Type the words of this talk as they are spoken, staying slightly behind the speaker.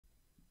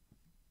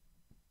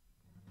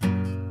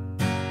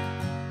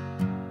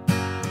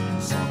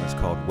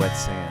called Wet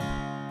Sand.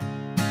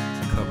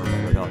 It's a cover by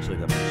Red Hot Chili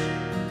Peppers.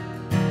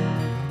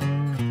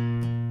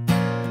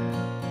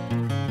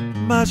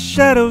 My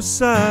shadow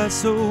side,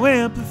 so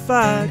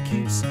amplified,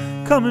 keeps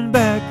coming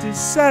back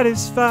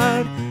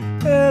dissatisfied.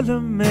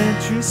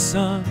 Elementary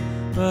son,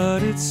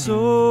 but it's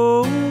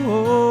so.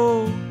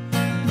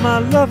 My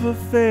love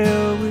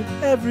affair with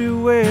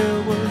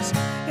everywhere was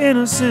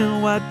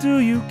innocent. Why do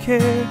you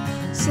care?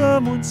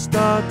 Someone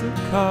start the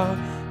car,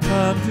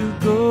 time to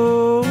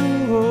go.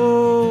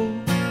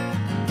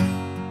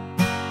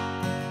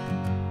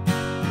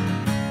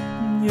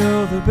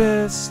 You're the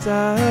best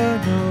I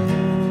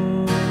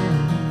know.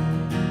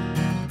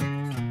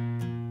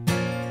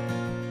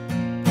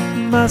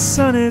 My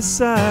sunny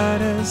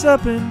side has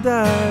up and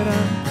died.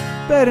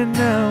 I'm better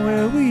now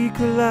where we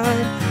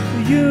collide.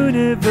 The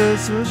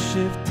universe will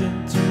shift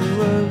into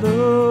a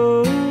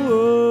low.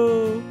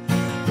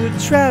 The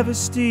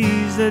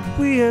travesties that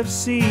we have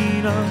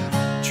seen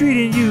are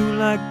treating you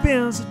like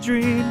Ben's a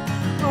dream.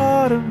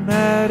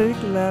 Automatic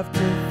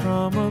laughter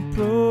from a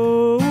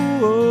pro.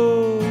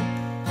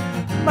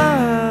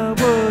 My,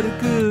 what a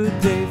good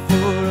day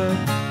for a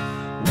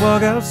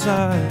walk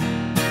outside.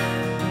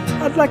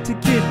 I'd like to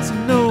get to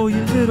know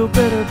you a little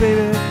better,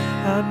 baby.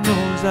 I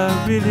knows I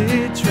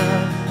really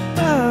try.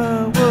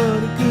 Ah,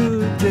 what a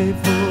good day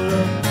for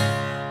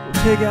a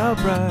take-out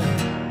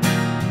ride.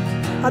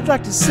 I'd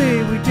like to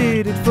say we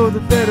did it for the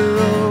better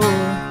of.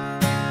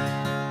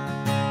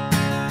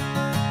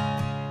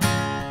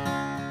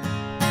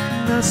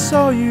 And I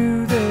saw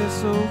you there,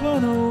 so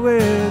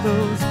unaware.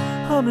 Those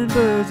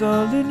hummingbirds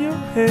all in your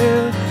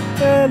hair.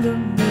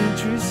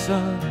 Elementary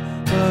son,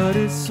 but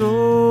it's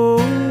so.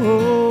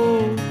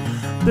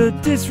 The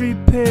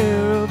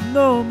disrepair of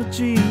normal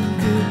gene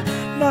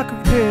could not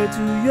compare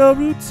to your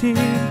routine.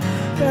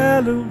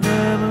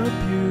 Panorama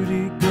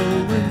beauty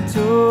going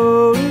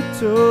toe to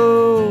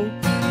toe.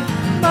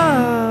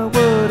 My,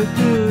 what a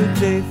good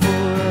day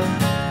for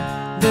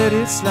a let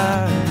it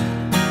slide.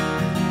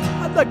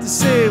 I'd like to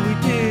say we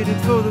did it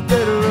for the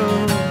better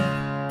of.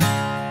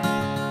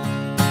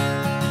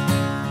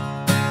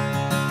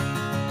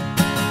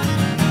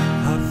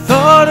 I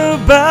thought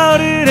about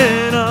it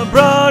and I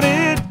brought it.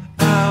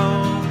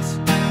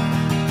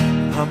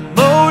 I'm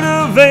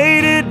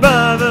motivated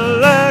by the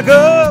lack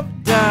of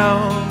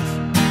doubt.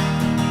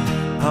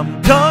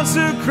 I'm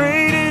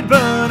consecrated,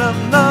 but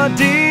I'm not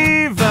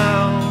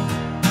devout.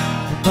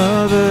 The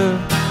mother,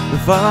 the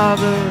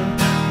father,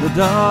 the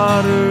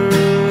daughter.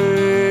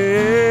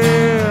 Yeah.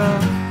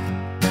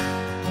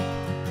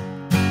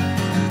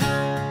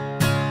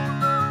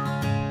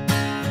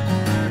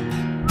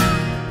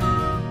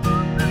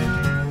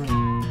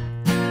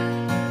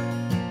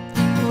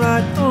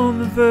 Right on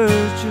the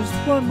verge, just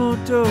one more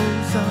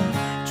dose. I'm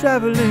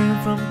traveling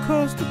from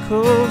coast to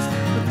coast.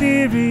 The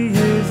theory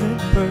isn't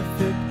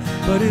perfect,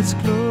 but it's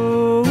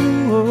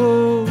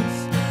close.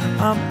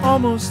 I'm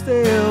almost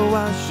there,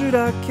 why should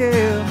I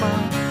care? My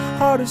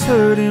heart is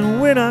hurting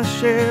when I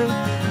share.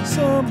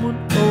 Someone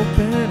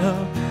open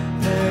up,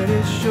 let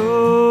it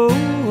show.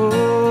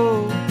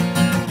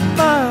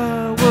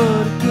 My,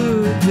 what a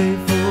good day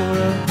for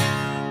a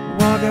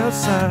walk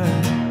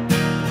outside.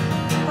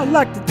 I'd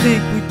like to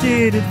think we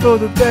did it for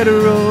the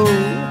better of.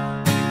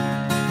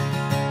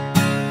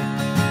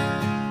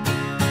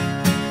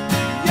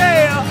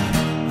 Yeah!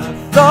 I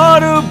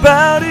thought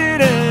about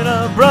it and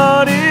I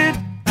brought it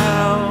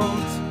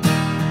out.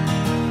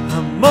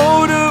 I'm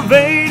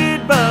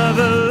motivated by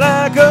the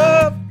lack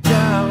of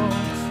doubt.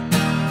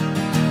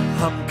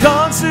 I'm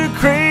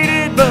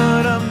consecrated,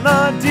 but I'm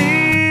not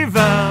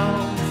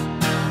devout.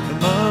 The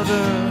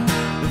mother,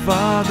 the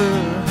father,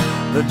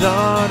 the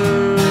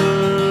daughter.